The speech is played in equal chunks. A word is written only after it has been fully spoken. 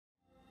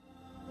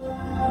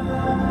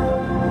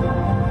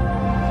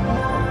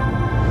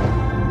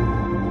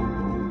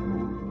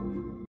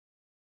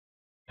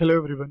Hello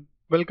everyone,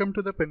 welcome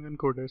to the Penguin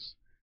Coders.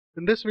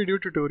 In this video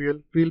tutorial,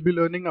 we'll be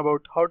learning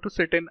about how to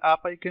set an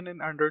app icon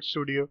in Android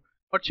Studio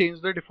or change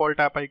the default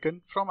app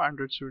icon from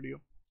Android Studio.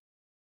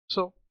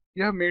 So,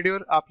 you have made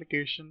your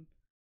application,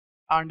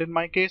 and in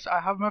my case,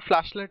 I have my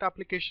flashlight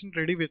application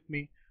ready with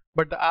me,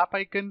 but the app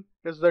icon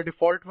is the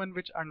default one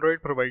which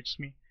Android provides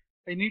me.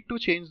 I need to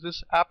change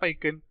this app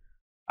icon,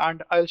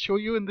 and I'll show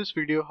you in this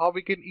video how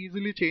we can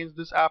easily change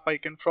this app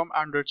icon from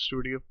Android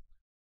Studio.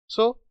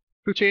 So,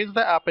 to change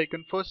the app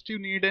icon, first you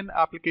need an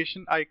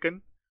application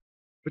icon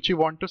which you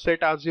want to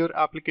set as your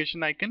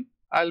application icon.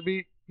 I'll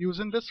be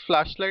using this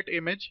flashlight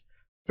image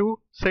to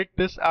set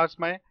this as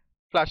my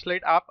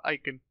flashlight app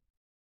icon.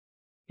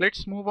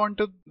 Let's move on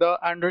to the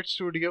Android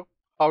Studio,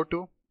 how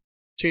to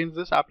change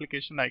this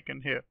application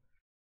icon here.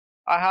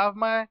 I have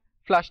my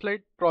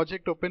flashlight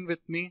project open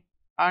with me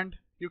and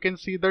you can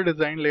see the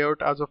design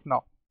layout as of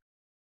now.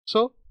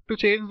 So to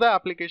change the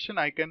application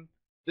icon,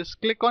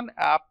 just click on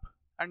app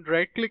and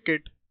right click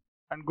it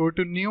and go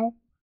to new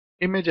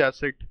image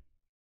asset.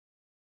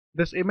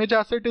 This image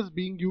asset is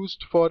being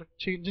used for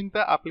changing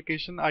the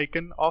application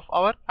icon of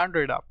our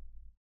Android app.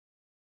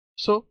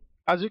 So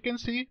as you can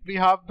see, we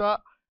have the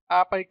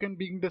app icon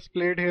being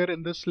displayed here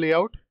in this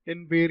layout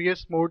in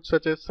various modes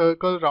such as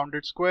circle,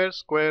 rounded square,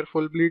 square,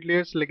 full bleed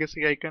layers,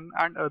 legacy icon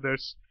and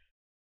others.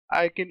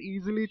 I can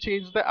easily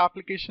change the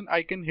application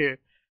icon here.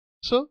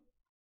 So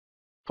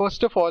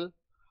first of all,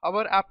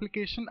 our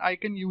application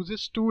icon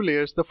uses two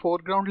layers, the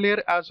foreground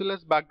layer as well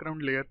as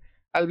background layer.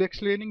 I'll be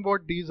explaining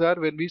what these are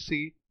when we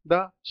see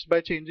by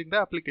changing the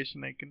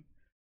application icon.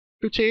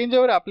 To change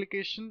our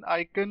application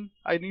icon,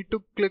 I need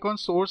to click on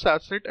source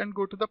asset and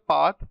go to the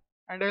path,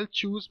 and I'll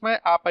choose my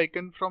app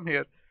icon from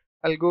here.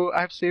 I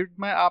have saved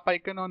my app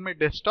icon on my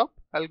desktop.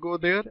 I'll go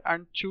there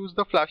and choose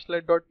the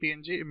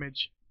flashlight.png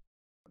image.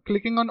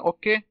 Clicking on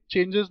OK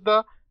changes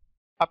the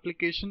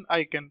application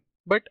icon.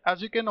 But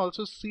as you can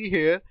also see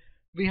here,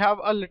 we have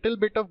a little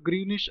bit of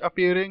greenish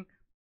appearing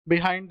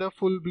behind the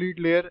full bleed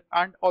layer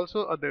and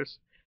also others.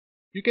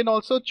 You can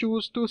also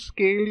choose to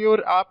scale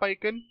your app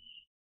icon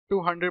to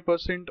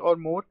 100% or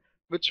more,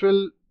 which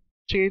will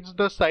change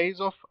the size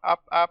of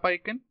app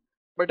icon,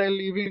 but I'm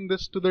leaving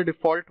this to the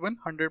default one,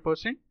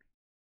 100%.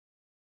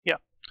 Yeah.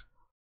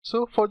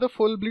 So for the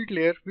full bleed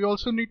layer, we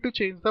also need to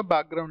change the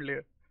background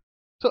layer.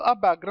 So a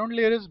background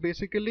layer is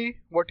basically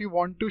what you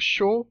want to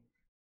show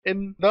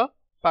in the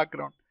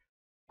background.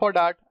 For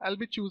that, I'll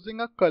be choosing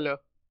a color.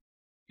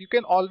 You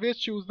can always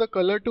choose the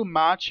color to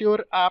match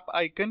your app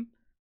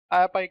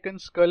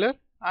icon's color,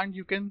 and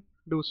you can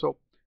do so.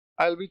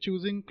 I'll be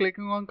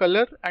clicking on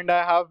color, and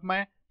I have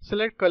my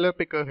select color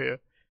picker here.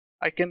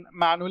 I can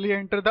manually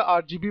enter the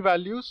RGB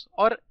values,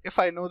 or if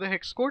I know the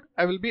hex code,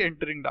 I will be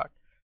entering that.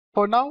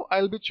 For now,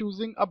 I'll be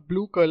choosing a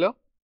blue color.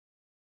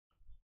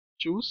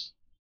 Choose,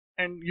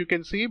 and you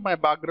can see my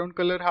background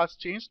color has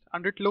changed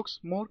and it looks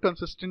more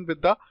consistent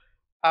with the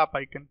app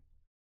icon.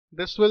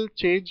 This will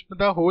change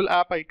the whole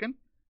app icon,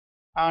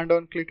 and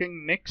on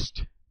clicking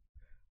next,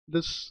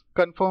 this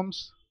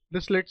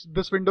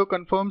window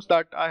confirms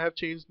that I have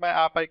changed my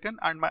app icon,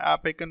 and my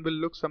app icon will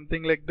look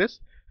something like this.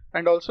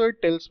 And also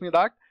it tells me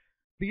that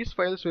these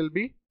files will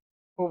be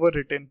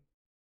overwritten.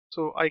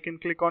 So I can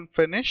click on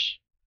finish,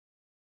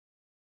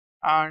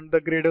 and the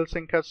Gradle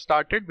sync has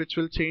started, which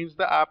will change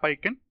the app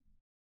icon.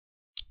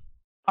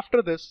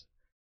 After this,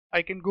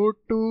 I can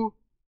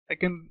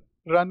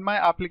run my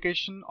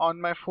application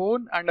on my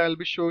phone, and I'll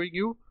be showing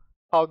you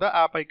how the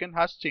app icon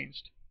has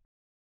changed.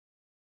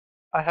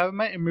 I have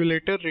my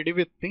emulator ready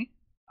with me,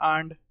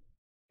 and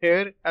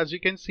here as you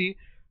can see,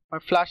 my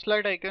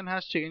flashlight icon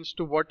has changed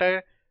to what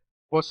I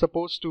was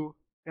supposed to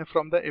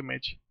from the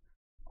image.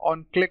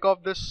 On click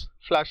of this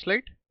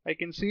flashlight, I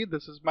can see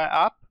this is my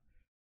app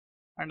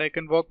and I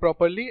can work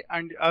properly,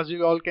 and as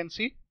you all can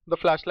see, the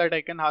flashlight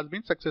icon has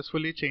been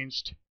successfully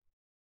changed.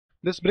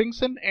 This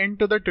brings an end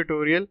to the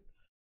tutorial.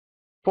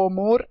 For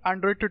more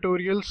Android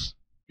tutorials,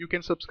 you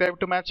can subscribe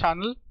to my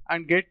channel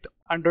and get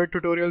Android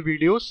tutorial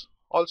videos.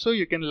 Also,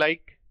 you can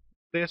like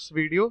this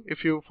video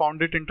if you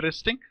found it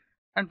interesting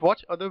and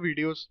watch other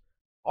videos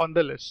on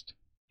the list.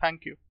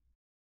 Thank you.